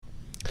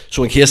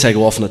So in case I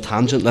go off on a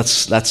tangent,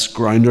 let's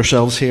ground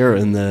ourselves here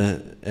in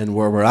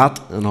where we're at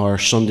in our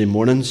Sunday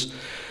mornings.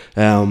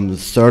 The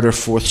third or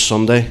fourth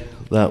Sunday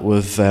that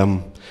we've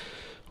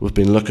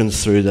been looking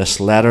through this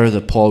letter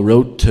that Paul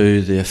wrote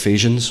to the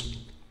Ephesians.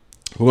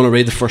 We're going to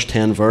read the first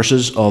 10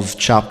 verses of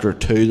chapter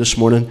 2 this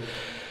morning,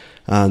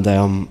 and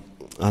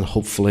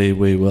hopefully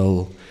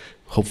we'll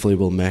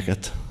make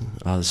it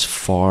as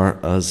far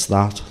as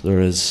that.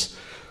 There is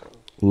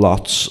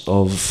lots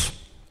of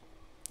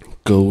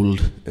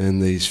gold in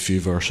these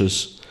few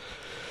verses.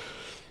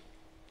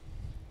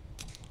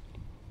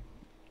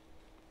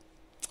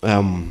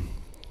 So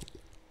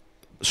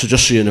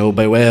just so you know,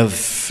 by way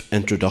of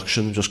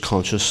introduction, just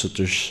conscious that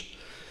there's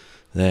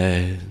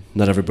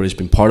not everybody's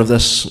been part of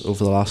this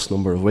over the last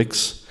number of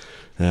weeks,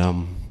 but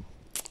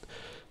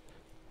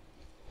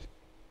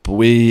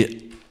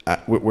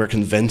we're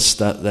convinced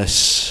that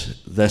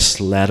this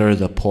letter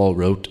that Paul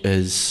wrote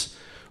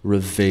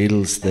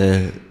reveals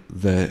the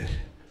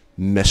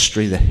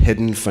mystery, the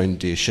hidden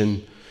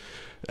foundation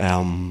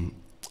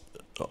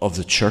of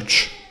the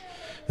church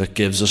that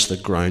gives us the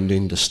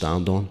grounding to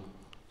stand on.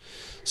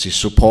 See,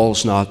 so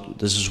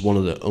this is one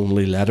of the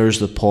only letters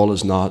that Paul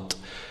is not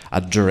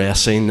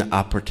addressing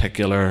a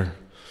particular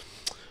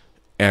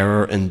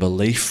error in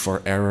belief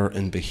or error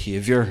in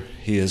behavior.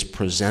 He is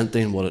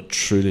presenting what it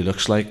truly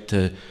looks like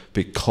to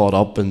be caught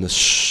up in the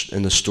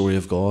story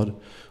of God,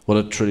 what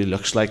it truly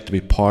looks like to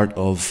be part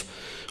of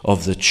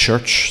the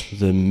church,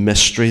 the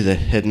mystery, the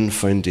hidden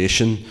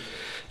foundation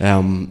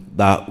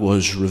that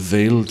was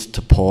revealed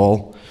to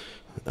Paul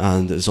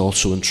and is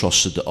also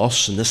entrusted to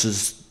us. And this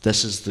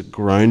is the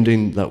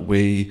grounding that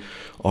we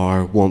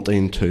are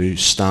wanting to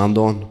stand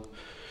on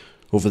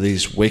over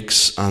these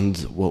weeks, and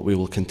what we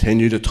will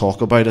continue to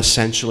talk about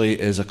essentially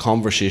is a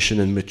conversation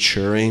in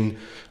maturing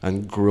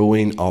and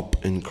growing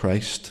up in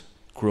Christ,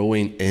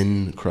 growing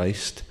in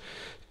Christ,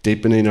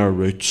 deepening our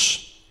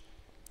roots,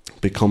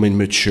 becoming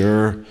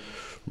mature,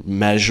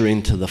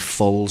 measuring to the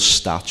full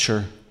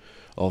stature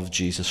of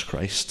Jesus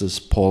Christ, as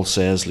Paul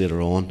says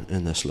later on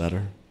in this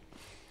letter.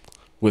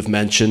 We've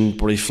mentioned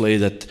briefly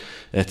that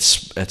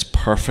it's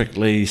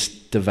perfectly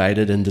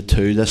divided into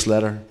two, this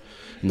letter.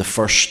 In the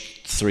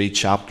first 3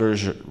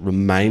 chapters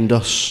remind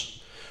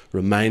us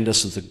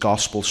of the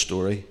gospel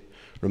story,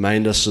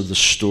 remind us of the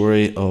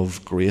story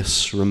of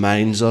grace,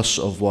 reminds us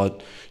of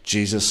what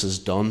Jesus has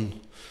done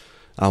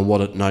and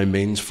what it now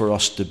means for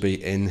us to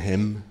be in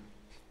him,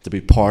 to be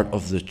part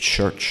of the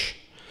church.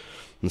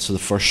 And so the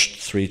first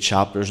 3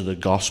 chapters of the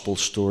gospel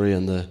story,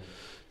 and the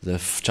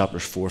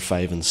chapters 4,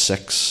 5, and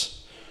 6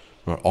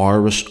 are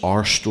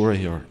our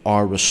story, or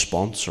our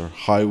response, or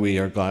how we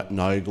are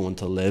now going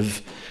to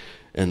live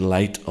in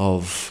light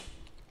of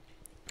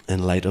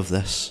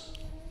this.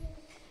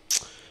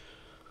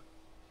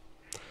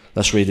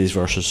 Let's read these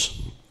verses.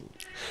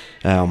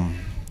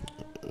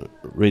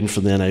 Reading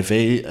from the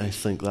NIV, I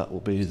think that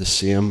will be the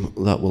same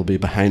that will be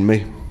behind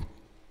me.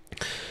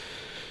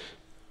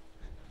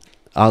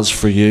 As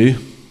for you,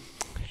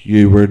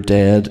 you were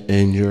dead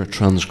in your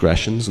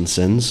transgressions and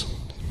sins,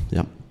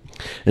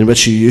 in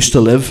which you used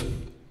to live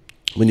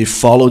when you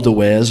followed the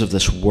ways of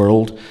this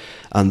world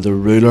and the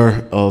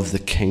ruler of the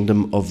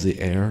kingdom of the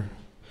air,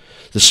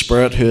 the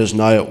spirit who is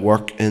now at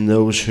work in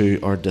those who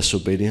are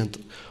disobedient.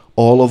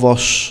 All of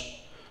us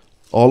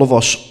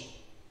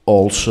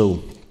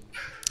also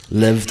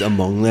lived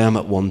among them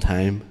at one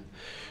time,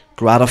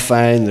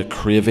 gratifying the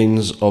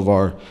cravings of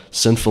our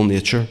sinful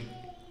nature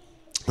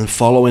and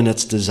following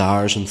its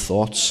desires and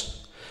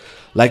thoughts.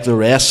 Like the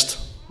rest,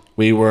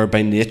 we were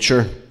by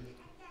nature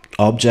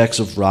objects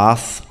of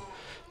wrath,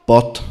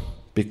 but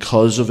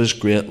because of his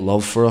great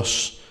love for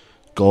us,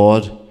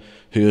 God,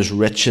 who is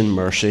rich in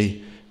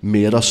mercy,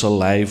 made us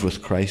alive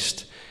with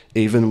Christ,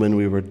 even when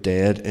we were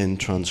dead in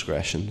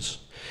transgressions.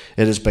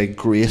 It is by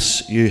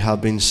grace you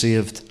have been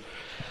saved.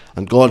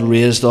 And God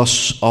raised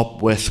us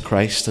up with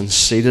Christ and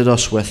seated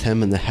us with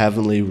him in the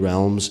heavenly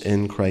realms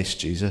in Christ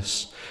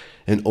Jesus,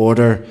 in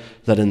order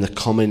that in the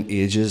coming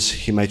ages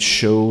he might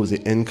show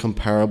the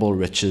incomparable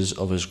riches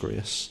of his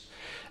grace,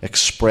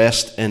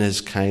 expressed in his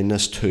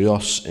kindness to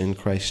us in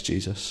Christ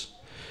Jesus.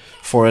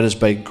 For it is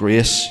by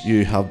grace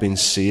you have been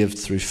saved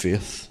through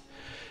faith,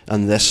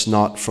 and this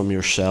not from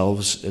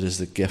yourselves, it is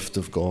the gift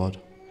of God,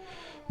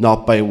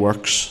 not by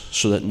works,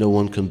 so that no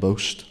one can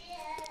boast.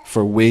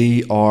 For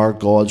we are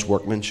God's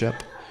workmanship,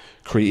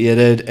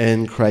 created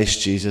in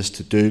Christ Jesus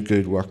to do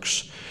good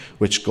works,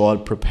 which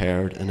God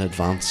prepared in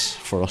advance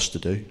for us to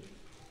do.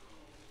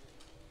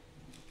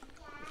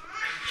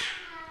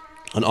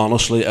 And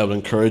honestly, I would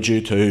encourage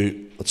you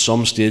to, at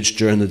some stage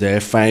during the day,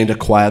 find a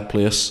quiet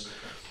place,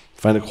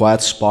 find a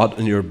quiet spot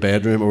in your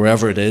bedroom or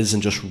wherever it is,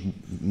 and just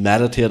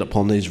meditate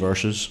upon these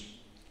verses.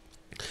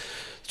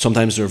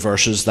 Sometimes there are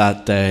verses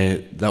that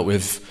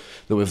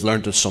we've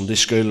learned at Sunday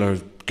school, or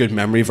good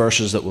memory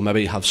verses that we'll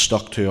maybe have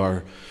stuck to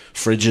our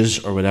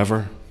fridges or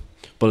whatever.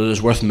 But it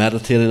is worth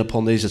meditating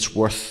upon these. It's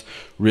worth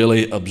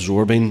really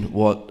absorbing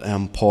what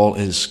Paul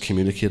is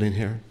communicating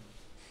here.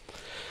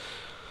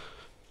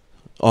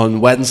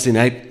 On Wednesday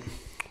night,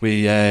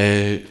 We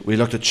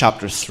looked at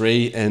chapter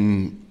 3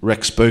 in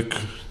Rick's book,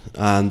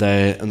 and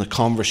the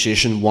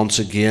conversation once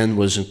again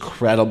was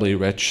incredibly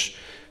rich.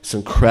 It's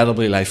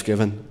incredibly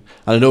life-giving.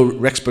 And I know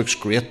Rick's book's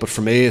great, but for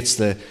me it's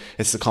the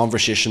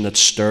conversation that's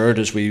stirred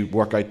as we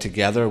work out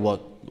together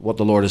what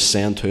the Lord is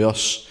saying to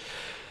us.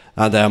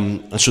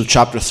 And so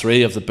chapter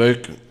 3 of the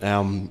book,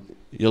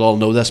 you'll all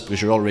know this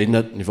because you're all reading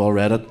it and you've all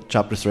read it.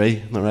 Chapter 3,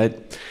 isn't that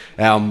right?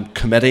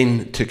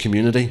 Committing to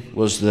community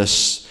was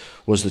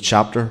the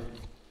chapter,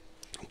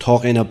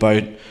 talking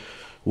about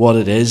what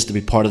it is to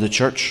be part of the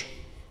church.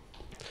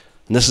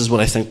 And this is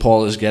what I think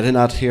Paul is getting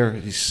at here.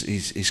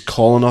 He's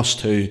calling us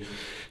to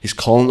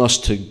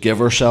give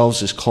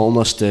ourselves. He's calling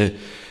us to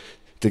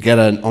get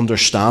an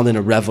understanding,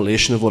 a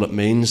revelation of what it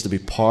means to be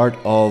part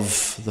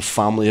of the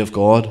family of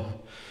God,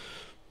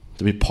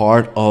 to be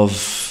part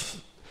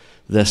of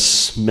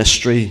this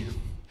mystery,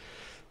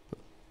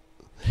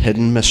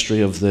 hidden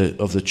mystery of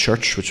the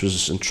church, which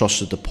was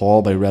entrusted to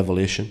Paul by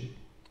revelation.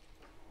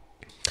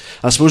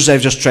 I suppose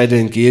I've just tried to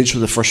engage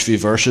with the first few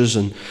verses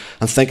and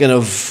thinking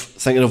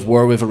of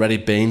where we've already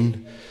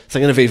been,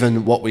 thinking of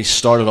even what we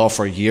started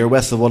off our year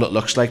with, of what it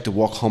looks like to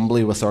walk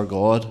humbly with our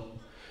God.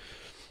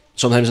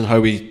 Sometimes in how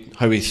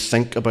we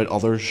think about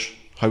others,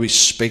 how we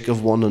speak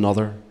of one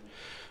another.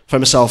 I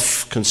found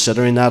myself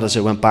considering that as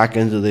I went back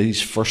into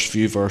these first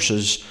few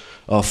verses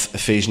of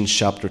Ephesians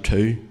chapter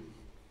 2.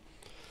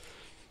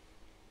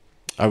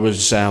 I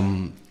was,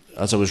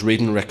 as I was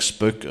reading Rick's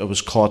book, I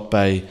was caught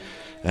by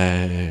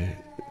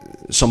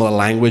some of the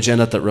language in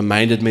it that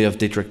reminded me of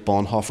Dietrich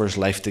Bonhoeffer's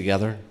Life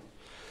Together.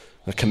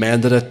 I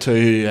commended it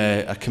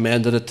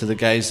to the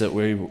guys that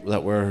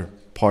were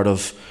part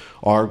of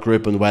our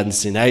group on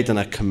Wednesday night, and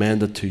I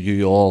commend it to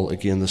you all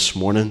again this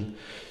morning.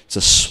 It's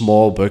a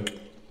small book,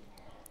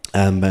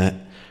 and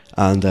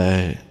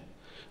I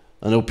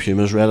know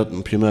Puma's read it,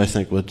 and Puma I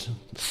think would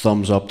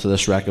thumbs up to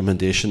this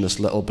recommendation. This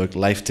little book,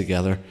 Life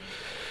Together.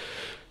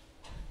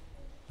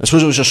 I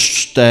suppose I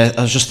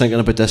was just thinking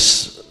about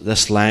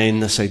this line,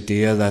 this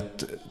idea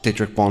that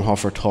Dietrich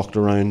Bonhoeffer talked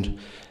around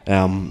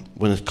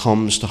when it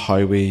comes to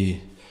how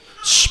we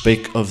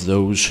speak of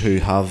those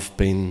who are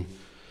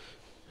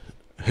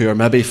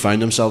maybe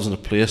found themselves in a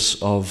place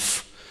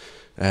of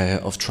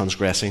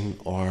transgressing,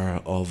 or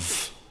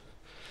of,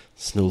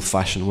 it's an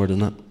old-fashioned word,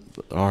 isn't it?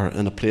 Or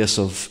in a place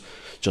of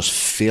just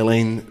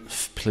failing,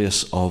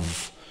 place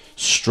of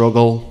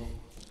struggle.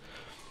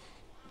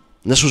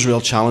 And this was a real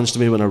challenge to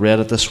me when I read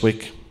it this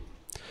week.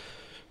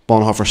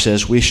 Bonhoeffer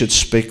says, we should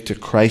speak to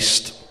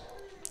Christ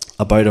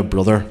about a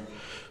brother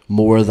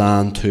more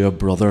than to a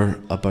brother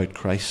about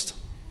Christ.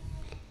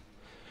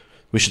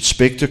 We should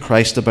speak to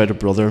Christ about a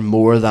brother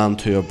more than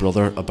to a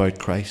brother about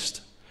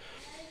Christ.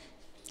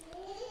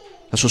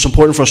 And so it's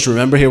important for us to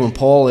remember here when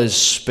Paul is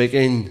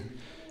speaking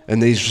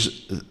he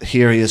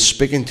is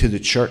speaking to the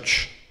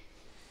church.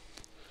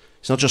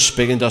 He's not just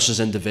speaking to us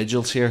as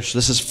individuals here. So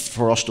this is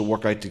for us to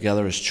work out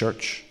together as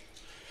church.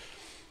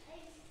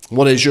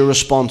 What is your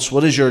response?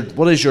 What is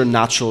your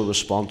natural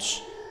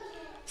response?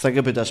 Think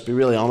about this. Be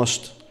really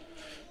honest.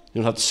 You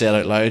don't have to say it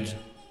out loud.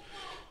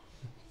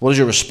 What is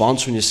your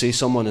response when you see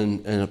someone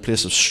in a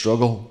place of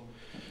struggle,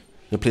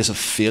 in a place of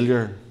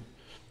failure,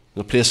 in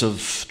a place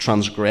of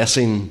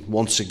transgressing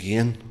once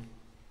again?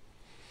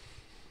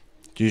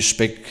 Do you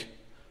speak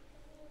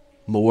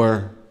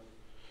more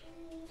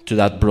to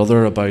that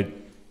brother about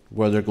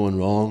where they're going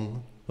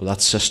wrong, or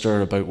that sister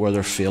about where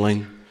they're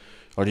failing?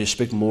 Or do you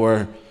speak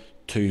more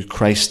to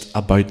Christ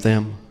about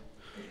them?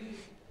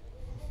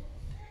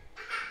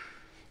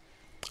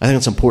 I think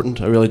it's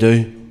important. I really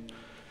do.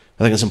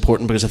 I think it's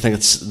important because I think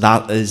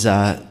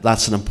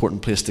that's an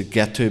important place to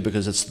get to,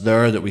 because it's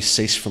there that we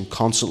cease from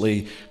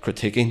constantly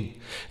critiquing.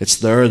 It's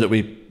there that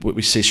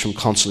we cease from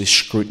constantly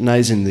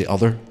scrutinizing the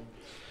other.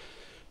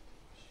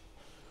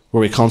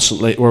 Where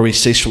we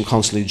cease from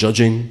constantly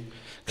judging,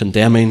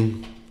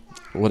 condemning,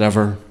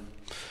 whatever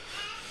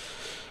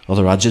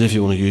other adjective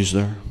you want to use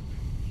there.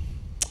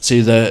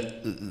 See, the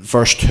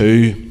verse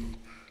 2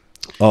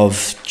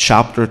 of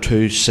chapter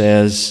 2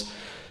 says,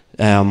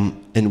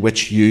 in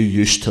which you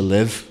used to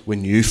live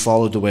when you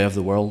followed the way of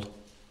the world.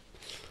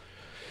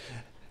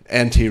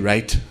 N.T.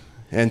 Wright's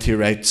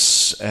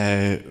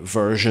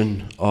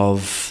version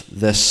of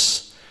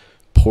this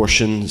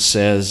portion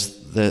says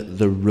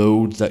the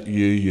road that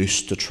you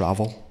used to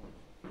travel.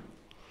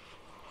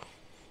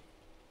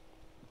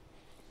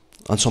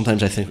 And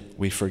sometimes I think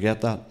we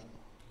forget that.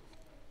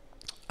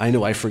 I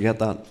know I forget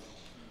that.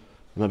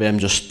 Maybe I'm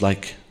just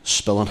like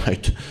spilling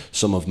out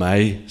some of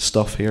my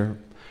stuff here.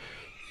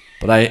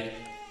 But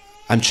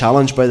I'm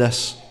challenged by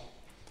this.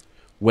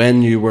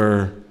 When you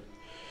were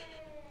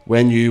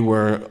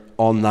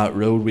on that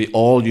road, we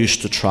all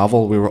used to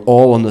travel. We were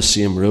all on the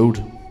same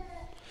road.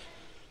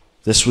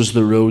 This was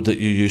the road that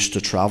you used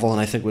to travel.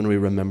 And I think when we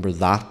remember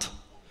that,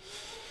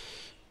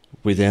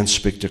 we then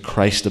speak to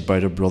Christ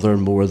about a brother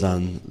more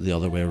than the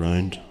other way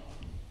around.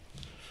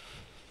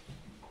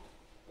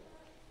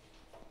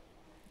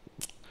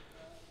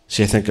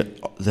 See, I think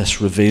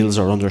this reveals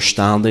our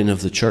understanding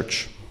of the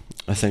church.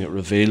 I think it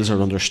reveals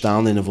our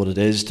understanding of what it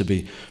is to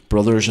be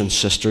brothers and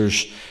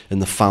sisters in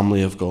the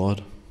family of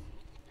God.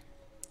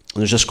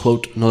 And there's this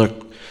quote,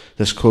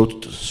 this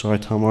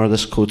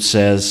quote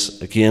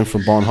says, again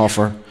from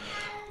Bonhoeffer,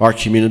 our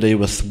community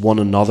with one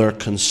another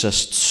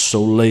consists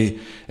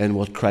solely in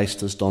what Christ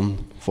has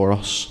done for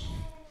us.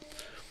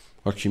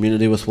 Our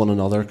community with one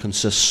another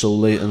consists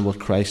solely in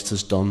what Christ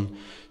has done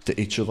to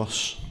each of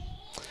us.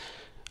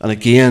 And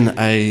again,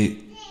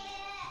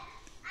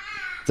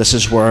 this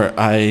is where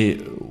I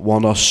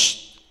want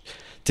us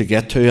to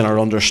get to in our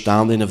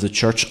understanding of the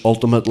church.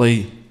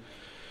 Ultimately,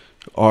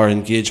 our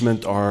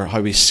engagement, or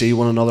how we see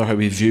one another, how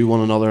we view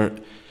one another,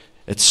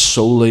 it's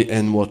solely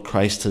in what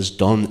Christ has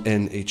done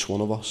in each one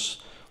of us.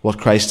 What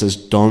Christ has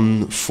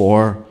done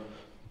for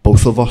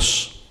both of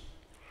us.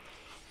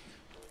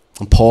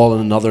 And Paul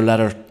in another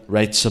letter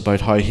writes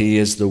about how he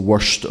is the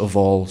worst of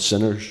all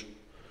sinners.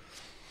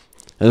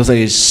 I don't think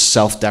he's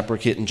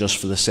self-deprecating just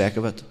for the sake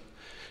of it.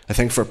 I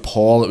think for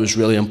Paul it was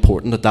really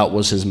important that that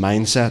was his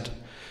mindset,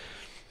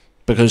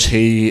 because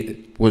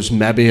he was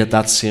maybe at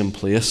that same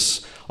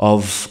place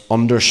of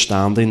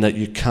understanding that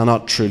you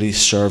cannot truly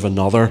serve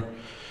another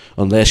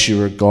unless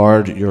you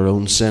regard your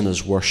own sin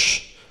as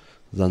worse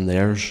than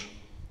theirs.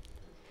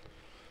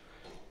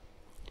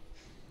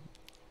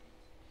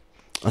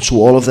 And so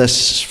all of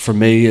this for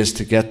me is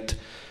to get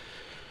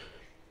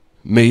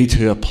me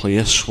to a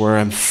place where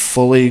I'm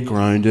fully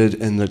grounded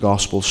in the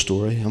gospel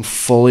story. I'm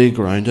fully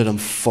grounded. I'm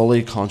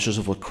fully conscious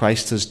of what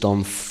Christ has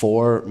done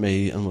for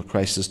me and what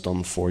Christ has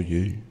done for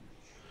you.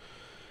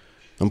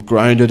 I'm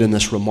grounded in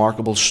this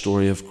remarkable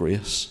story of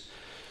grace.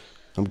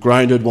 I'm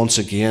grounded once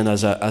again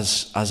as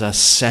I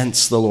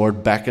sense the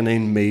Lord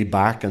beckoning me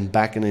back and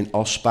beckoning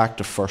us back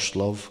to first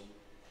love.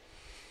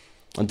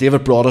 And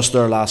David brought us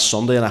there last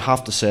Sunday, and I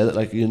have to say that,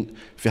 if you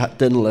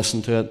didn't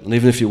listen to it, and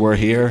even if you were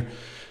here,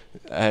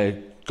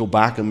 go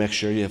back and make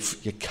sure you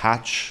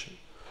catch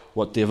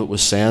what David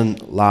was saying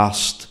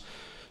last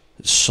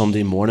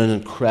Sunday morning.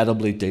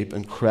 Incredibly deep,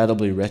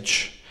 incredibly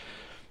rich.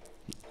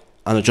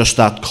 And just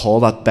that call,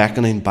 that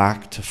beckoning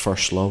back to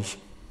first love.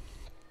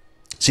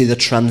 See, the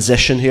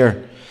transition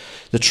here,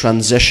 the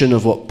transition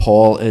of what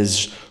Paul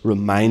is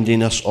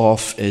reminding us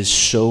of is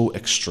so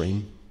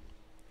extreme.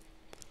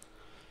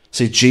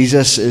 See,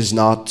 Jesus is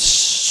not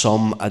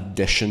some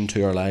addition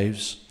to our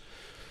lives.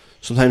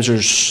 Sometimes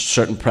there's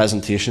certain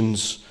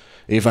presentations,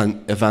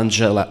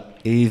 evangelical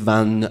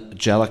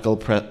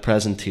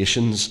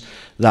presentations,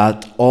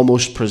 that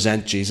almost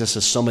present Jesus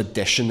as some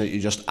addition that you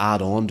just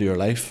add on to your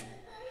life.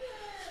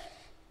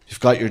 You've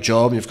got your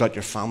job, you've got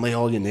your family,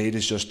 all you need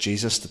is just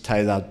Jesus to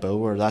tie that bow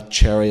or that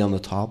cherry on the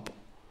top.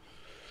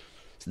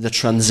 The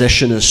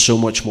transition is so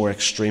much more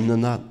extreme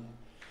than that.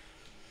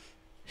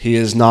 He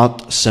is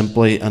not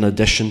simply an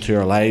addition to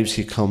our lives,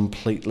 he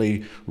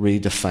completely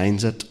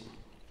redefines it.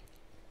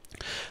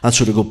 And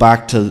so to go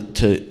back to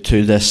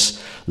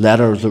this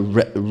letter, the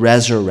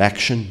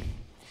resurrection.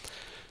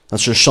 And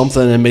so there's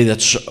something in me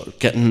that's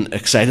getting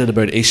excited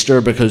about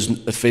Easter, because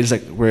it feels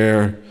like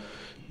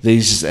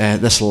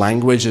this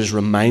language is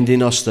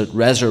reminding us that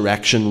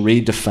resurrection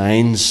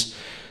redefines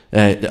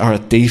or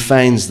it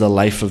defines the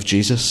life of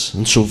Jesus.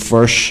 And so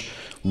verse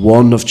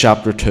 1 of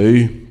chapter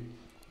 2,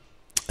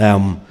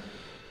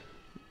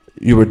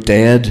 you were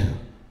dead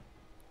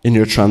in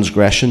your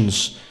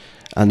transgressions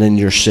and in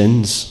your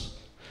sins.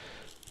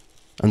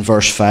 And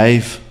verse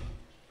 5,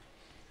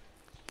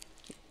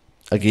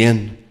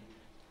 again,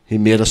 he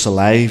made us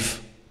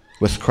alive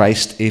with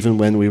Christ even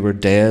when we were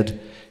dead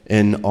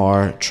in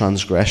our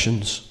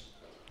transgressions.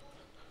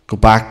 Go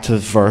back to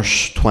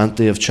verse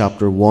 20 of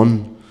chapter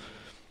 1.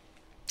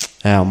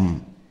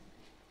 The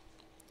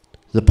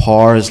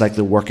power is like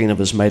the working of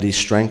his mighty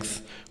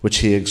strength, which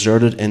he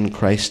exerted in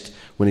Christ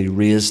when he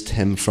raised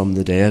him from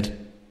the dead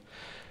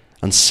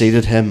and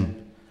seated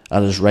him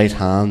at his right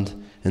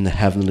hand in the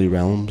heavenly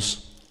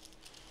realms.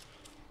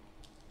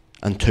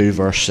 And 2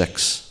 verse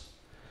 6,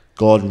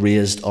 God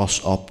raised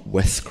us up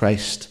with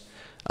Christ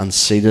and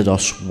seated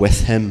us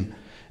with him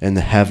in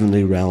the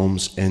heavenly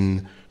realms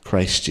in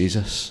Christ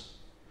Jesus.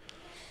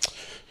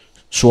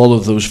 So all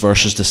of those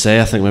verses to say,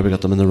 I think maybe I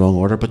got them in the wrong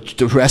order, but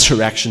the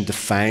resurrection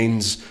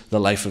defines the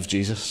life of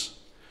Jesus.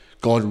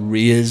 God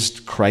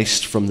raised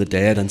Christ from the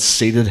dead and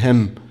seated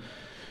him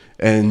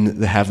in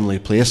the heavenly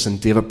place.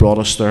 And David brought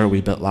us there a wee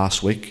bit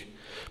last week.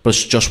 But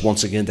it's just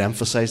once again to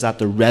emphasize that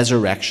the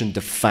resurrection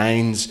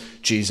defines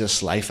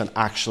Jesus' life, and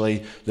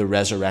actually the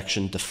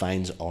resurrection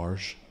defines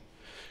ours.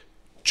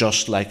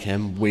 Just like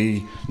him,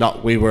 we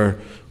not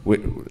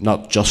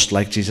just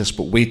like Jesus,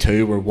 but we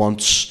too were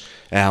once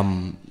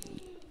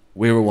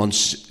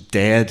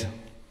dead,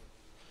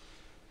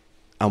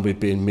 and we've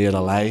been made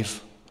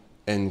alive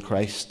in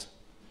Christ.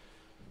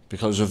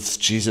 Because of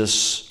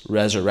Jesus'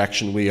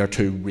 resurrection, we are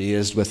too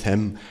raised with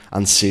him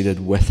and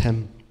seated with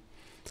him.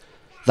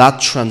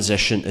 That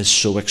transition is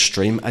so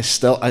extreme. I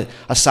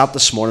sat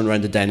this morning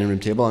around the dining room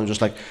table and I'm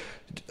just like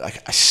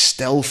I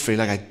still feel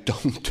like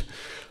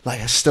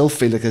I still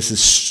feel like this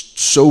is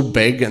so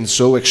big and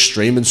so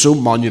extreme and so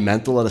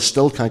monumental that I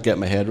still can't get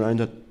my head around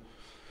it.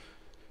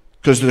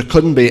 Because there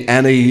couldn't be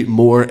any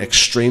more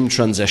extreme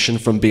transition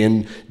from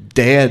being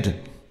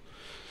dead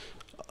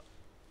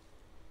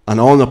and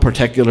on a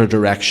particular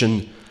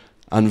direction.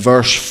 And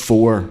verse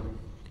 4,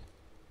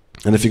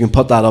 and if you can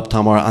put that up,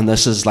 Tamara, and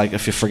this is like,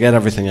 if you forget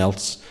everything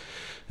else,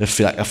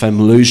 if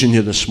I'm losing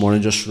you this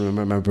morning, just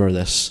remember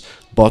this: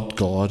 but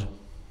God.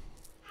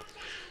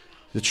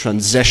 The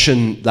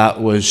transition that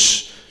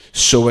was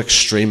so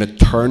extreme, it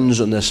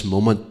turns in this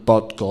moment,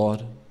 but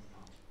God.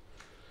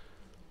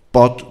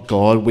 But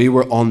God, we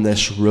were on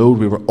this road,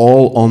 we were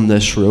all on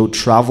this road,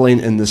 traveling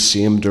in the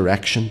same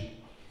direction.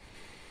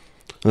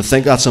 And I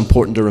think that's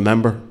important to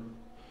remember.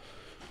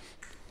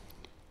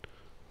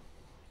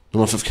 I don't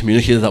know if I've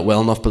communicated that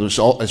well enough, but it's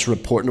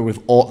important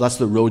that that's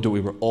the road that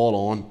we were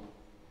all on.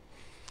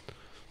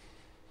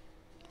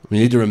 We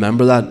need to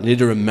remember that. You need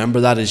to remember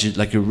that as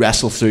you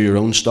wrestle through your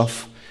own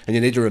stuff. And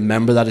you need to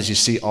remember that as you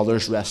see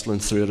others wrestling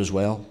through it as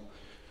well.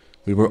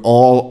 We were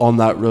all on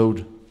that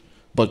road.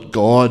 But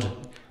God,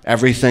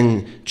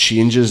 everything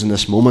changes in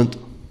this moment.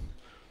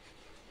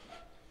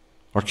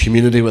 Our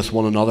community with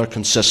one another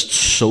consists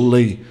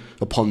solely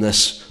upon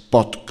this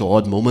but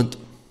God moment.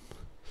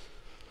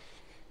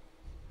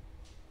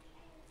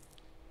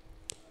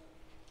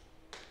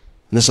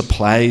 And this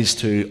applies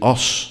to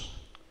us.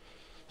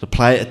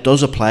 It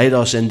does apply to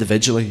us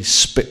individually.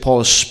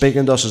 Paul is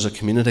speaking to us as a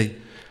community,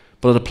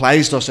 but it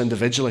applies to us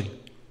individually.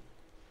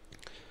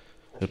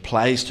 It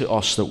applies to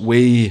us that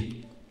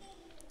we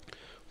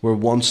were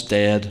once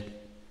dead,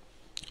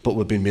 but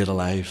we've been made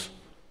alive.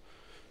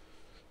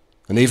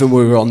 And even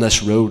when we were on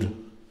this road,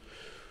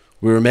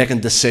 we were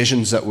making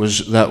decisions that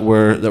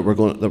were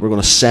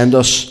going to send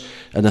us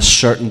in a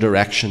certain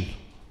direction,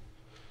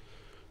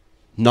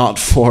 not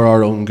for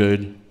our own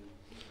good.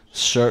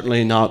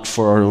 Certainly not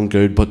for our own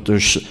good, but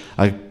there's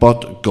a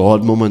but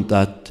God moment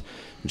that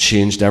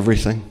changed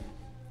everything.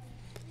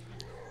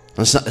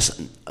 And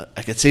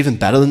it's even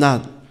better than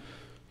that.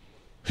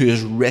 Who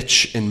is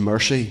rich in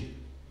mercy,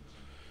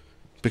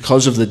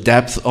 because of the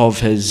depth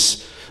of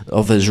his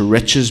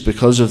riches,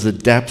 because of the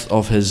depth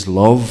of his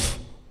love.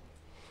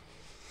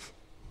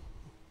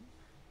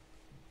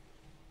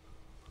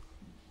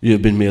 You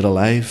have been made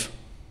alive.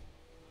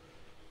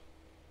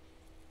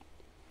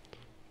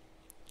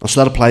 And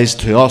so that applies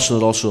to us,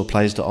 and it also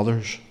applies to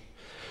others.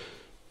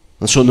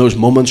 And so in those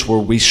moments where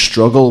we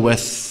struggle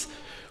with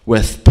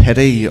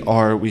pity,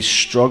 or we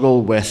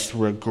struggle with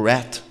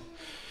regret,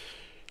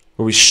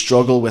 or we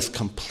struggle with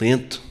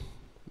complaint,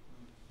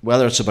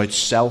 whether it's about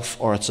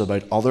self or it's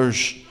about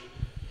others,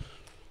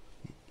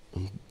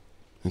 I'm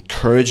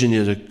encouraging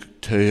you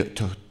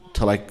to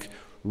like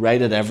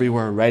write it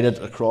everywhere, write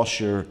it across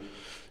your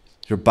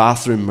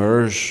bathroom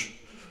mirrors,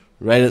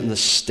 write it in the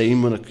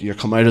steam when you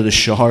come out of the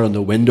shower, on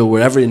the window,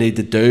 wherever you need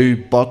to do,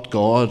 but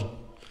God.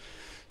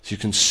 As you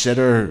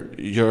consider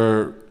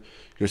your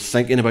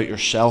thinking about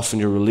yourself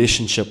and your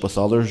relationship with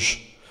others,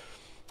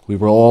 we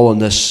were all on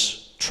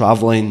this,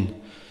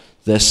 traveling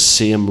this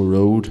same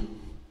road,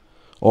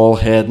 all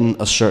heading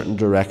a certain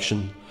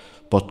direction,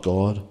 but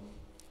God.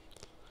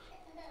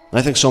 And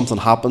I think something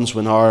happens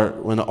when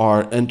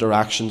our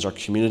interactions, our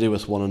community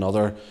with one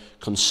another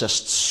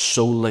consists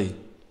solely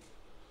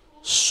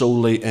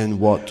in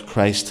what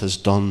Christ has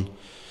done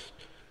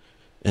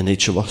in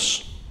each of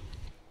us.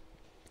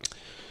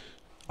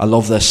 I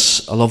love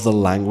this. I love the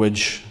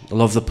language. I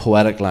love the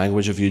poetic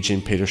language of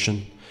Eugene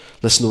Peterson.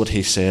 Listen to what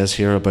he says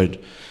here about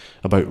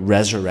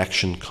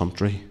resurrection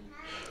country.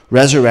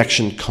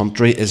 Resurrection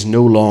country is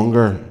no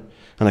longer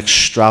an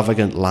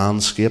extravagant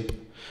landscape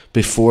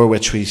before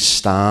which we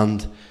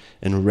stand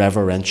in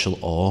reverential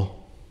awe.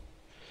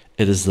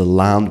 It is the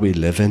land we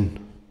live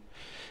in,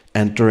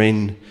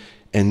 entering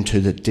into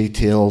the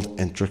detailed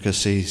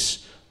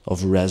intricacies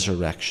of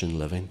resurrection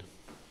living.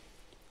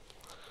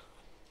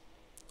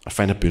 I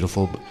find it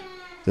beautiful.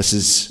 This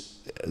is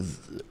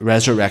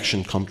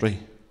resurrection country.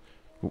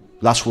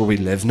 That's where we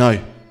live now.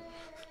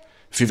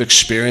 If you've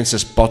experienced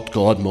this but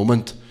God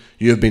moment,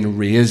 you have been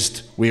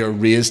raised. We are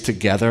raised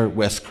together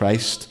with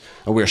Christ,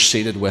 and we are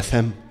seated with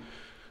him.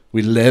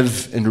 We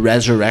live in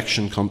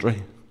resurrection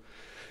country.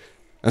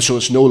 And so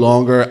it's no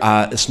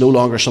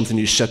longer something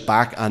you sit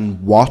back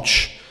and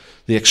watch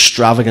the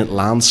extravagant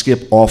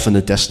landscape off in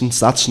the distance.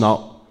 That's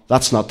not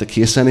the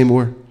case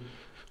anymore.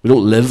 We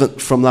don't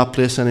live from that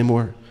place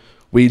anymore.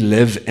 We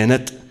live in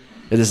it.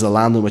 It is the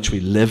land in which we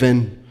live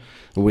in,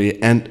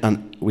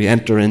 and we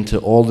enter into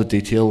all the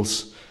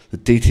details, the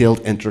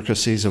detailed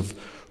intricacies of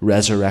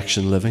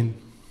resurrection living.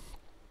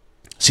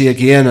 See,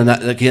 again,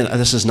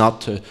 this is not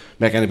to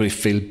make anybody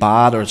feel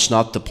bad, or it's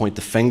not to point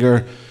the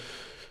finger,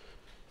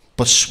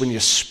 but when you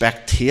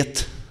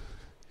spectate,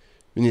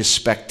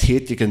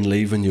 you can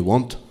leave when you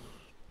want.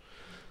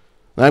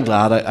 And I'm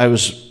glad.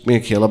 Me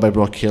and Caleb, I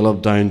brought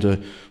Caleb down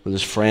with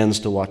his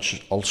friends to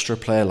watch Ulster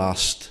play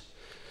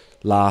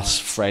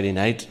last Friday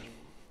night,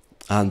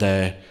 and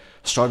I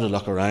started to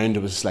look around.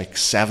 It was like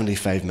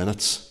 75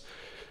 minutes.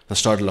 I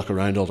started to look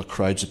around all the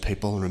crowds of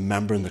people and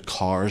remembering the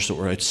cars that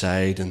were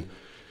outside, and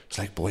it's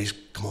like, boys,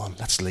 come on,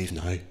 let's leave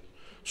now.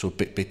 So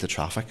beat the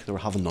traffic. They were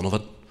having none of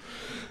it,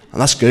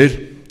 and that's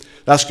good.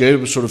 That's good.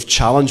 We're sort of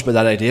challenged by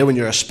that idea. When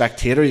you're a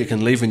spectator, you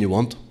can leave when you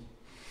want.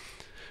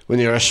 When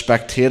you're a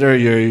spectator,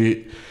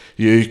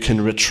 you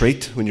can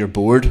retreat when you're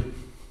bored.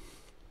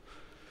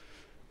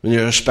 When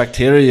you're a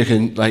spectator, you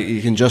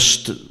can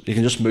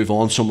just move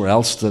on somewhere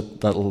else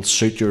that'll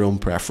suit your own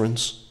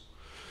preference.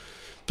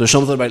 There's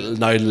something about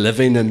now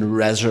living in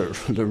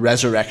the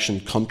resurrection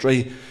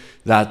country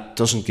that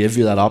doesn't give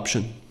you that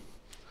option.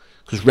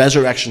 Because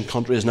resurrection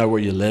country is now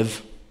where you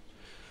live.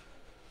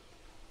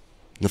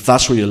 And if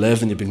that's where you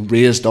live and you've been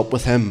raised up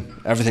with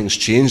him, everything's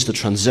changed. The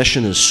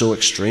transition is so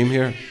extreme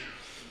here.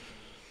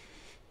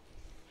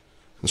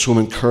 And so I'm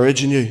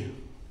encouraging you,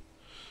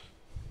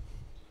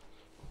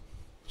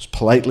 as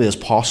politely as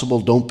possible,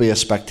 don't be a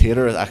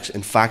spectator.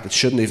 In fact, it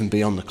shouldn't even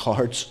be on the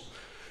cards.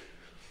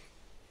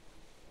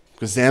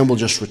 Because then we'll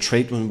just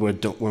retreat when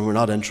we're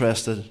not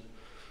interested.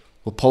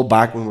 We'll pull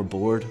back when we're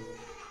bored.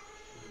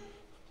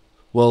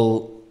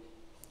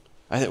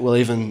 I think it'll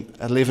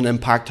even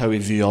impact how we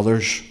view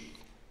others.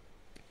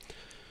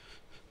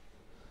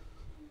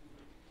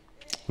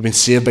 We've been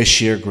saved by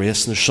sheer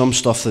grace, and there's some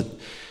stuff that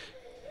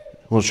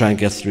we'll try and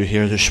get through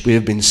here. We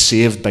have been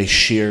saved by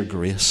sheer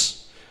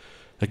grace.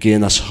 Again,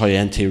 that's how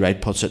N.T.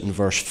 Wright puts it in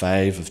verse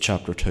 5 of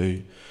chapter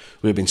 2.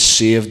 We have been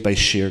saved by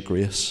sheer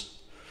grace.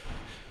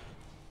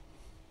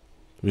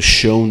 We've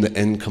shown the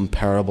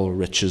incomparable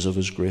riches of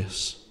his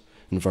grace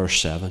in verse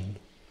 7.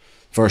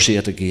 Verse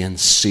 8 again,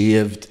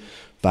 saved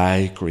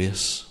by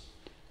grace.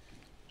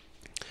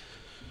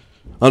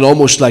 And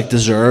almost like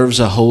deserves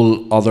a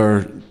whole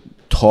other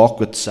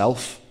talk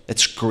itself.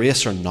 It's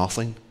grace or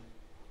nothing.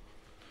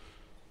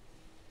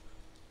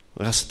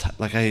 I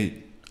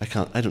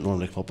don't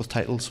normally come up with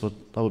titles, but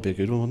that would be a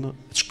good one, wouldn't it?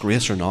 It's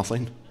grace or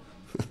nothing.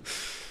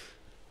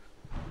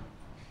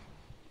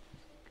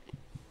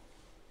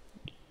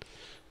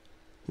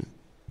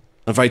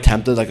 I'm very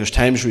tempted. Like, there's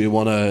times where you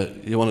want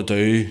to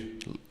do.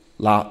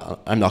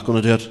 I'm not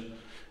going to do it,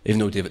 even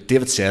though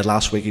David said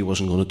last week he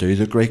wasn't going to do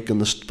the Greek in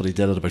this, but he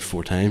did it about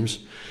 4 times.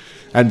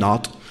 I'm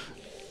not.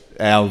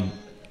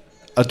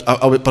 But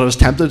I was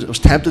tempted. I was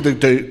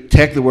tempted to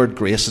take the word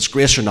grace. It's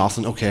grace or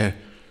nothing. Okay,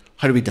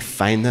 how do we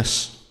define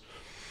this?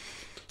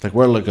 Like,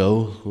 where will I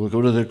go? Will I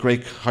go to the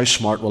Greek? How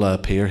smart will I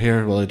appear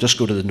here? Will I just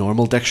go to the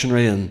normal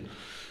dictionary?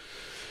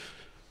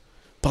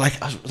 But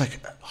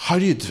how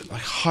do you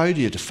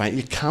define it?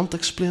 You can't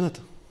explain it.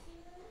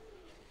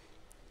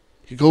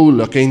 You go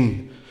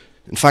looking.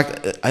 In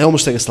fact, I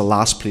almost think it's the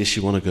last place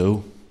you want to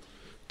go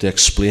to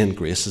explain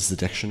grace is the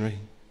dictionary,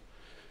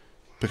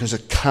 because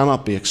it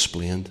cannot be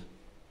explained.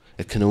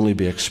 It can only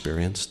be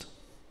experienced.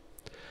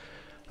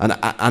 And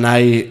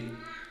I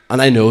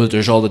know that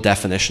there's all the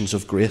definitions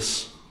of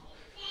grace,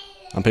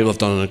 and people have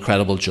done an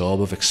incredible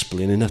job of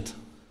explaining it.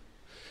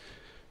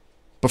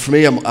 But for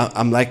me,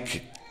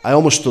 I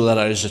almost throw that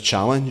out as a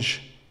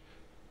challenge.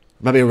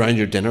 Maybe around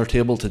your dinner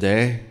table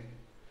today,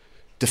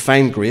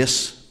 define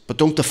grace, but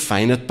don't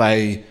define it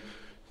by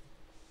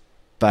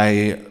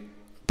a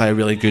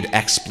really good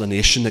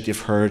explanation that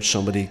you've heard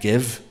somebody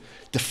give.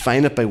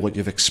 Define it by what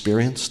you've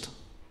experienced.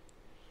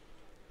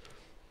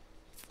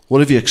 What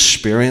have you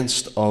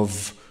experienced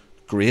of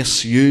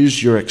grace?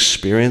 Use your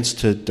experience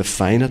to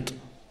define it.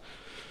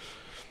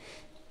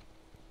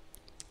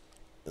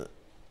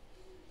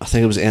 I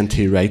think it was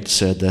N.T. Wright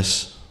said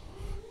this.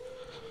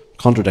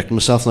 Contradicting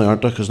myself now,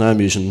 aren't I? Because now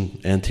I'm using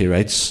N.T.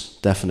 Wright's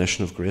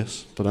definition of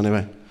grace. But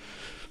anyway,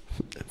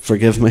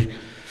 forgive me.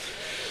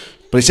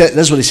 But this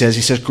is what he says.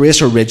 He says,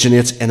 grace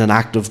originates in an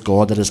act of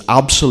God that is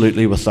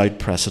absolutely without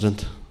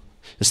precedent.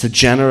 It's the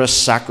generous,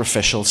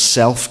 sacrificial,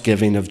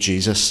 self-giving of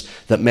Jesus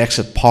that makes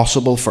it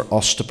possible for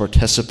us to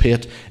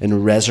participate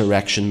in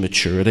resurrection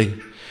maturity.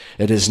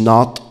 It is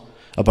not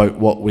about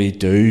what we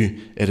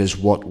do, it is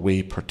what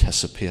we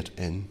participate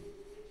in.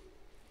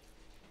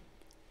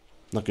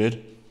 Not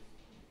good?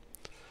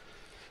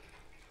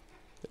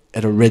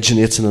 It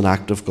originates in an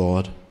act of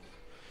God.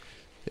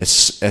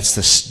 It's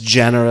this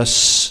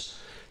generous,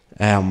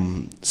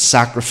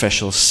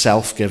 sacrificial,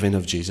 self-giving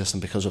of Jesus,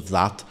 and because of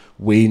that,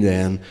 we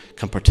then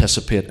can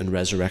participate in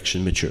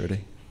resurrection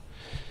maturity.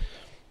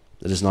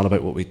 It is not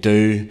about what we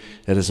do,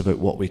 it is about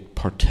what we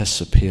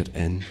participate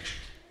in.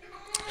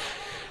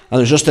 And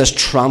there's just this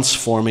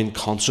transforming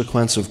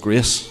consequence of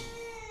grace.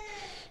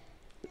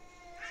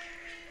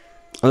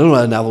 I don't know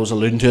whether Neville was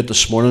alluding to it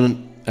this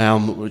morning,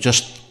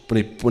 just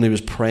when he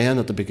was praying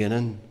at the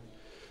beginning,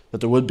 that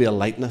there would be a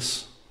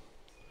lightness.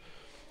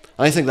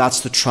 And I think that's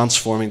the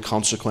transforming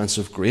consequence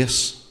of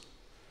grace.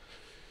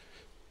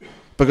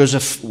 Because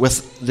if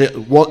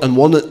on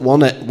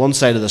one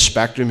side of the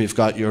spectrum you've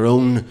got your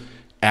own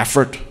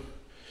effort,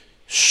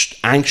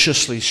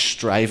 anxiously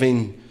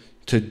striving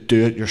to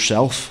do it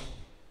yourself,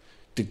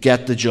 to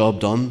get the job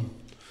done,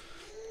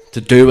 to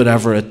do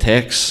whatever it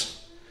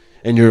takes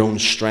in your own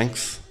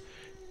strength,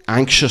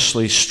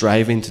 anxiously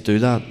striving to do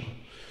that.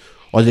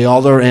 Or the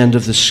other end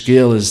of the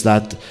scale is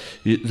that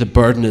the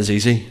burden is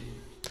easy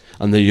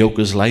and the yoke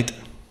is light.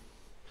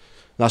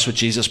 That's what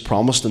Jesus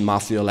promised in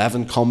Matthew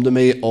 11. Come to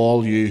me,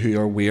 all you who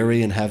are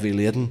weary and heavy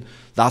laden.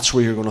 That's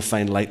where you're going to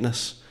find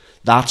lightness.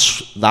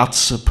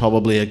 That's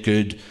probably a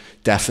good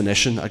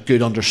definition, a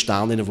good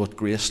understanding of what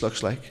grace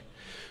looks like.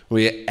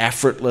 We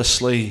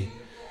effortlessly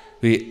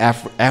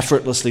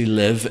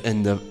live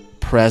in the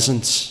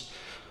presence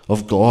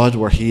of God,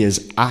 where He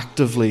is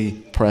actively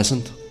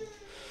present.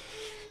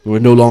 We're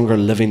no longer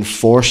living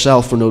for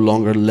self. We're no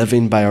longer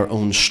living by our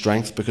own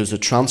strength, because the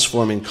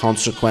transforming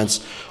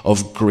consequence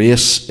of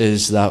grace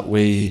is that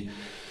we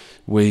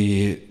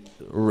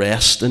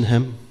rest in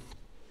Him.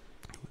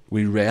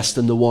 We rest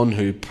in the one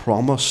who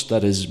promised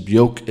that His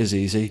yoke is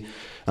easy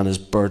and His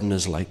burden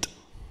is light.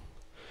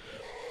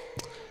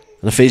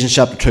 In Ephesians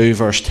chapter 2,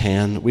 verse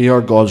 10, we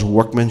are God's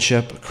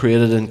workmanship,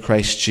 created in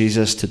Christ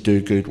Jesus to do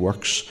good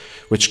works,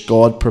 which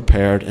God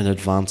prepared in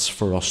advance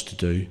for us to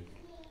do.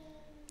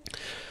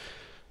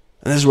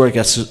 And this is where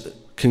it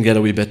can get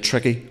a wee bit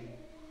tricky.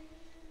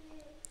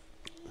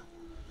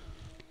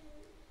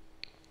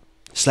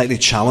 Slightly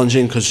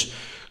challenging,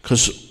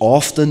 because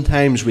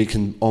oftentimes we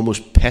can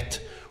almost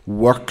pit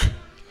work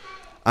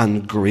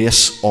and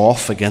grace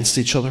off against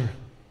each other.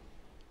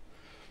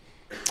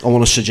 I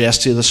want to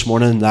suggest to you this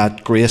morning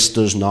that grace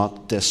does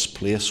not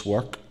displace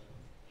work.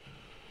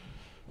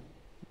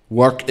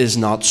 Work is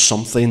not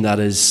something that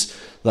is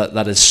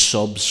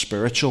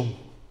sub-spiritual.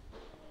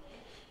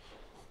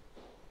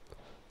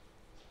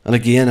 And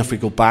again, if we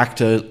go back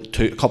to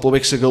a couple of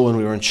weeks ago when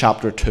we were in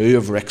chapter 2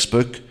 of Rick's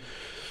book,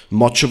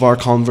 much of our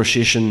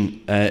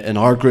conversation in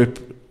our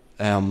group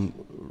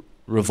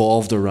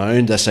revolved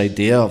around this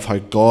idea of how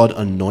God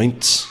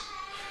anoints.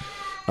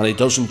 And He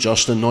doesn't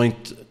just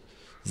anoint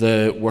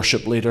the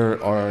worship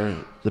leader or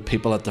the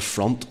people at the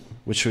front,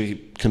 which we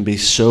can be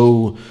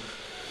so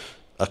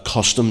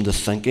accustomed to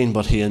thinking,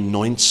 but He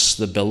anoints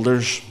the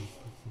builders.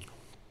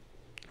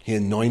 He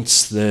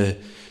anoints the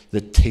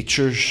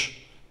teachers.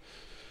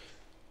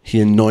 He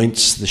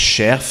anoints the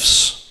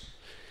chefs.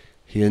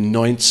 He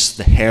anoints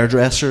the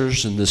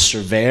hairdressers and the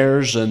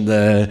surveyors and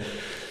the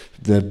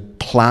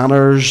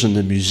planners and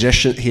the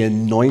musicians. He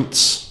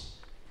anoints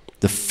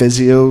the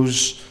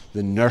physios,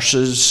 the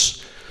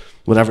nurses,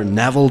 whatever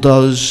Neville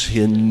does.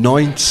 He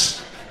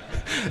anoints.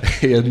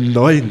 He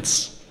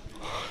anoints.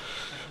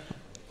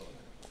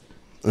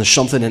 There's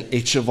something in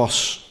each of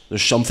us.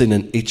 There's something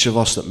in each of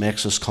us that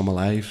makes us come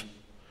alive.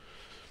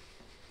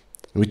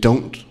 We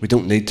don't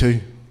need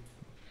to.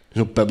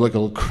 There's no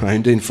biblical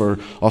grounding for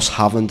us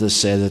having to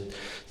say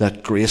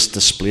that grace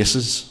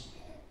displaces.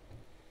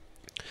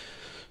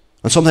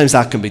 And sometimes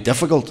that can be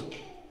difficult.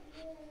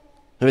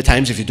 Maybe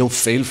times if you don't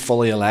feel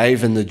fully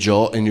alive in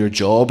your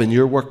job, in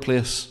your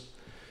workplace.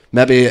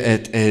 Maybe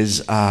it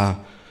is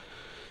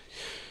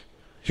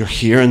you're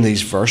hearing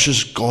these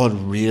verses, God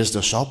raised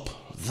us up.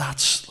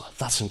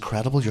 That's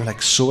incredible. You're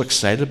like so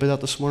excited about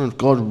that this morning.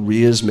 God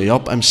raised me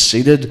up. I'm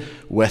seated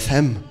with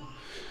Him.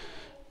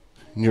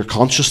 And you're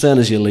conscious then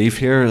as you leave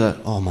here that,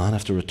 oh man, I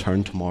have to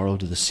return tomorrow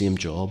to the same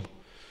job,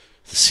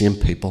 the same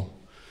people,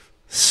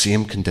 the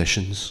same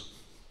conditions.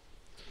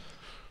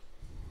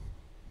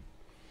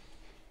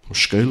 Or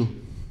school.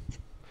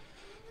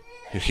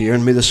 You're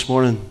hearing me this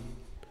morning.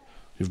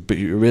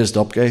 You're raised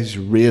up, guys.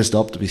 You're raised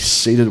up to be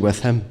seated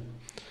with Him.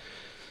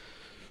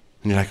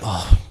 And you're like,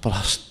 oh,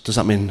 but does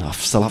that mean I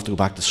still have to go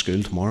back to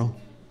school tomorrow?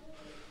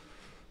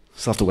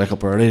 Still have to wake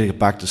up early to get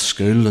back to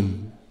school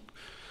and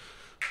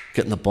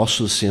get in the bus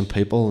with the same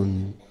people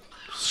and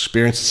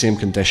experience the same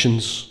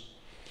conditions?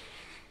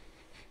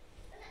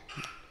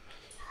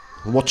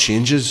 And what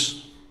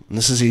changes? And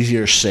this is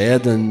easier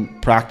said than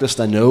practiced,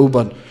 I know,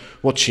 but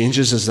what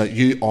changes is that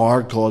you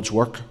are God's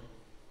work.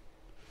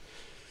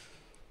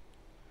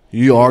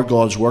 You are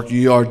God's work.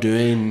 You are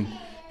doing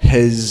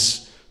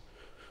His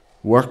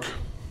work.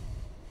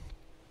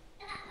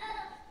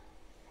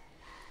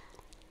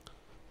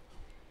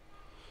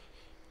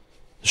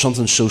 There's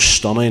something so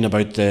stunning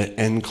about the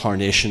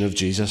incarnation of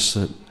Jesus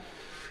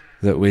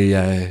that we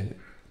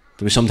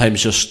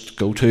sometimes just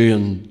go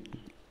to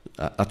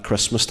at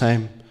Christmas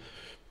time.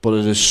 But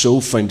it is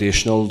so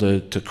foundational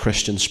to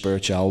Christian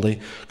spirituality,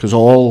 because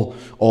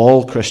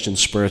all Christian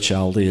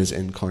spirituality is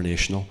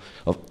incarnational,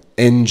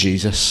 in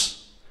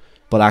Jesus,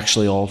 but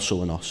actually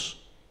also in us.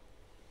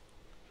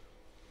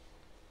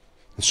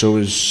 And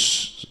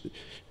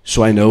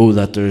so I know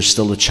that there's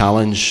still a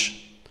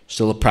challenge,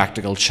 still a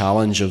practical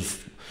challenge of,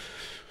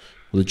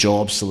 well, the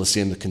job's still the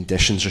same, the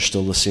conditions are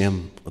still the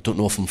same. I don't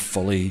know if I'm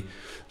fully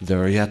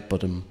there yet,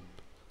 but I'm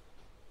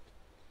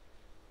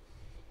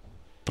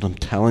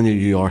telling you,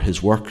 you are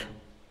His work.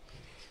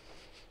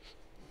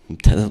 I'm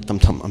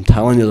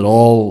telling you that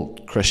all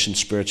Christian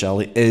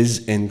spirituality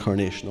is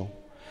incarnational.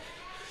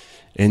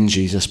 In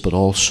Jesus, but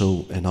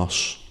also in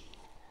us.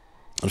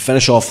 I'll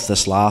finish off with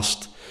this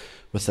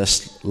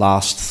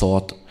last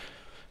thought.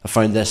 I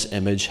found this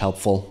image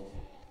helpful.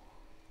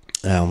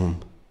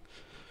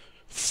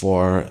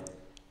 For,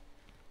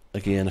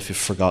 again, if you've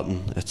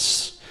forgotten,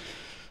 it's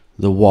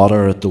the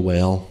water at the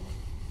well.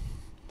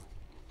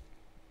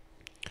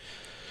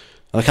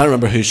 And I can't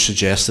remember who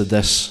suggested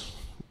this.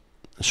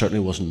 It certainly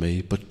wasn't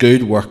me. But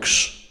good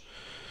works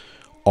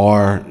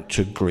are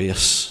to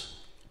grace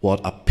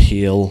what a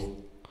pail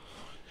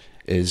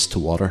is to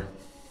water.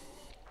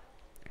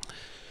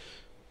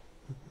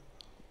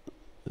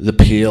 The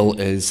pail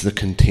is the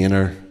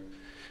container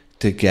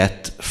to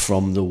get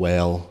from the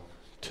well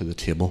to the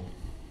table.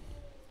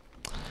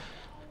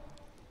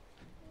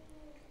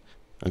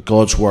 And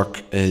God's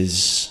work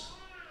is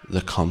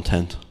the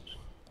content.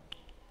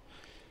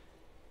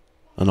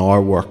 And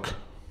our work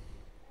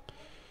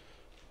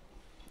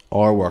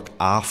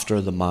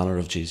after the manner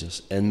of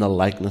Jesus, in the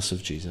likeness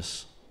of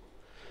Jesus,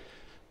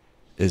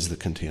 is the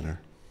container.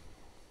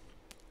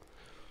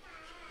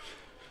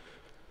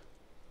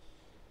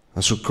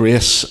 And so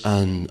grace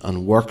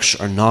and works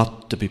are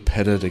not to be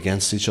pitted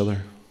against each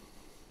other.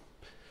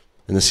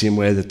 In the same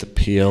way that the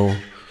pail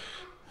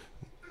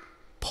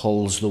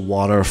pulls the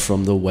water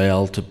from the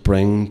well to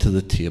bring to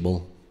the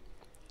table,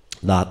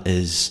 that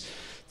is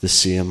the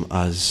same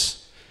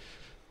as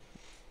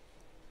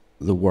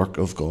the work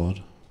of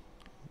God,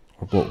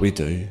 or what we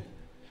do.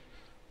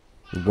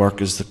 The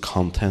work is the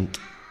content.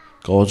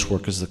 God's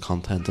work is the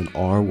content, and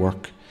our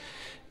work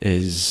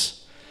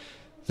is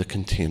the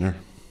container.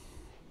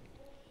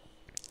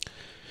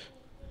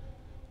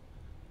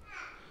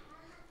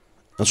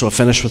 And so I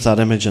finish with that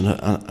image, and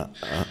I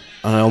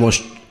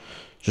almost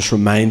just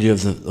remind you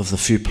of the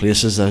few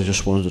places that I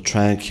just wanted to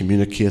try and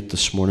communicate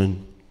this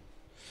morning.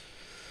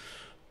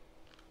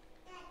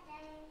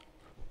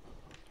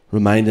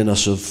 Reminding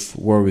us of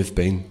where we've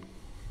been.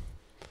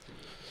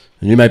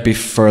 And you might be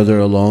further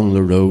along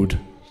the road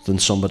than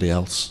somebody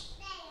else.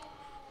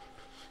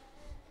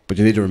 But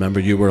you need to remember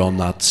you were on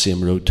that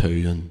same road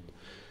too, and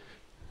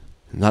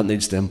that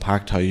needs to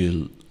impact how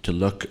you to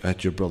look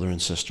at your brother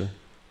and sister.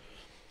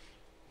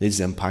 It needs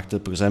to impact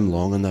it, because I'm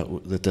longing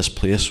that this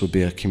place would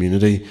be a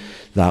community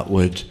that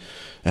would,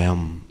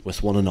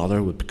 with one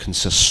another, would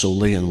consist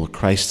solely in what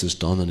Christ has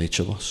done in each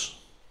of us.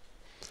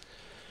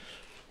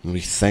 When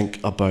we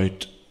think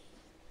about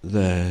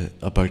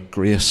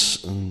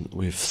grace, and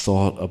we've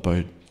thought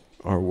about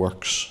our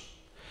works.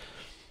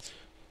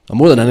 And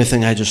more than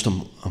anything,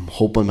 I'm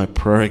hoping, my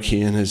prayer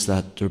again is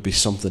that there'd be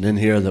something in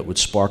here that would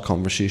spark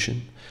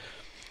conversation.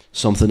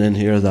 Something in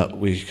here that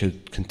we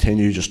could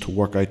continue just to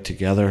work out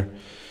together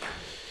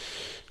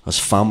as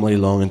family,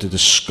 longing to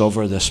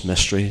discover this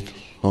mystery,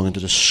 longing to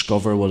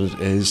discover what it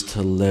is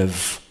to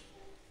live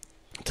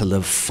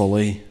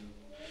fully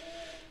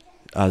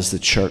as the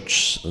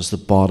church, as the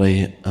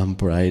body and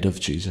bride of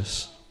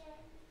Jesus.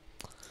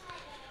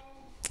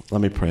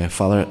 Let me pray.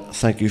 Father,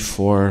 thank you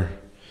for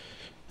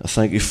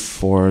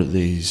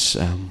these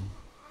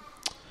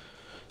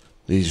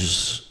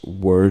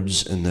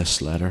words in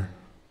this letter.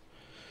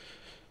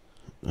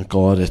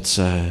 God, it's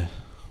an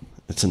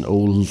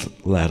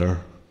old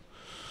letter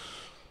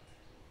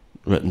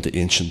written to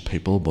ancient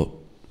people, but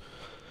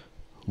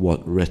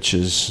what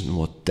riches and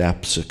what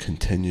depths it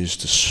continues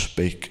to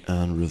speak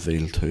and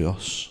reveal to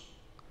us.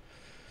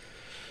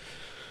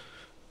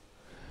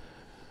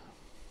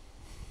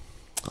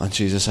 And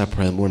Jesus, I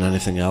pray more than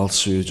anything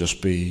else, we would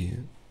just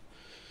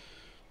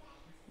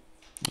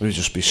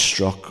be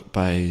struck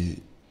by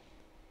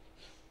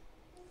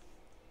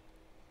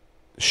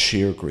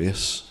sheer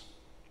grace,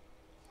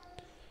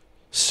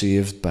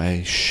 saved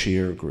by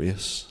sheer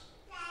grace.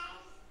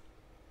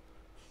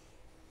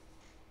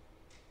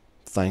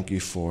 Thank you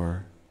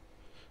for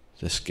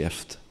this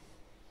gift.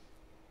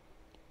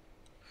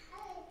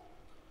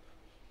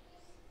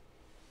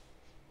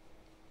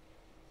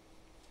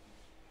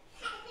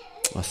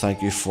 I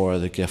thank you for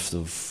the gift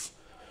of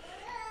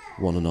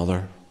one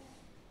another.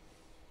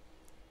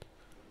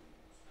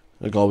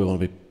 God, we want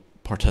to be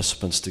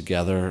participants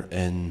together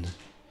in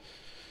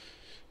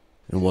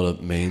what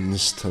it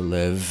means to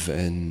live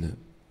in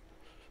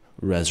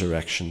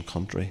resurrection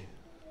country.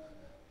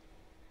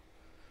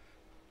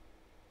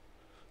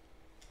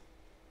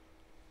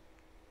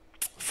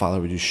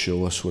 Father, would you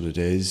show us what it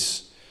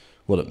is,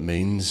 what it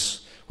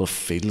means, what it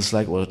feels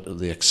like, what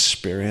the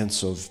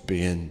experience of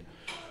being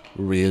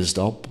raised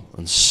up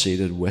and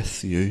seated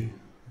with you.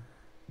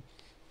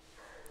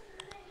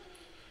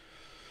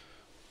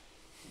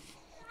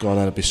 God,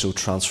 let it be so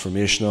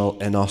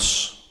transformational in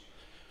us.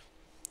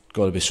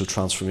 God, let it be so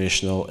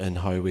transformational in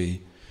how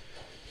we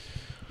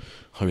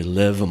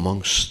live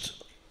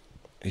amongst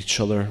each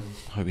other,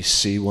 how we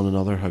see one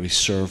another, how we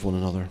serve one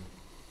another.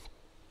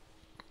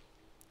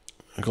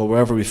 And God,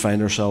 wherever we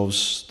find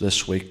ourselves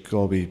this week,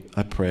 God,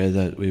 I pray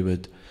that we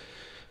would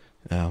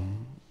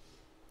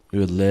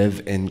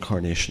live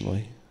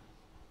incarnationally.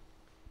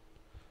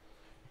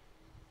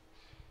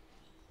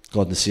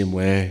 God, in the same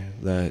way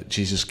that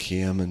Jesus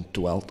came and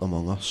dwelt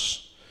among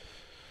us,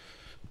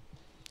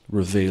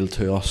 revealed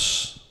to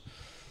us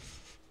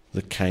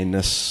the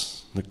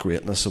kindness, the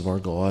greatness of our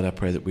God, I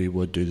pray that we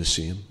would do the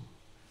same.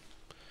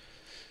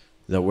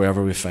 That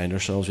wherever we find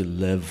ourselves, we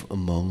live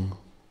among,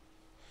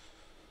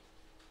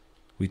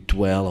 we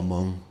dwell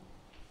among,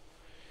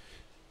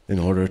 in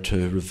order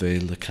to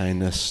reveal the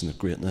kindness and the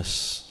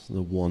greatness,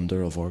 the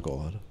wonder of our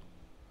God.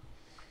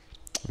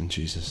 In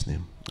Jesus'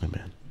 name,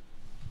 amen.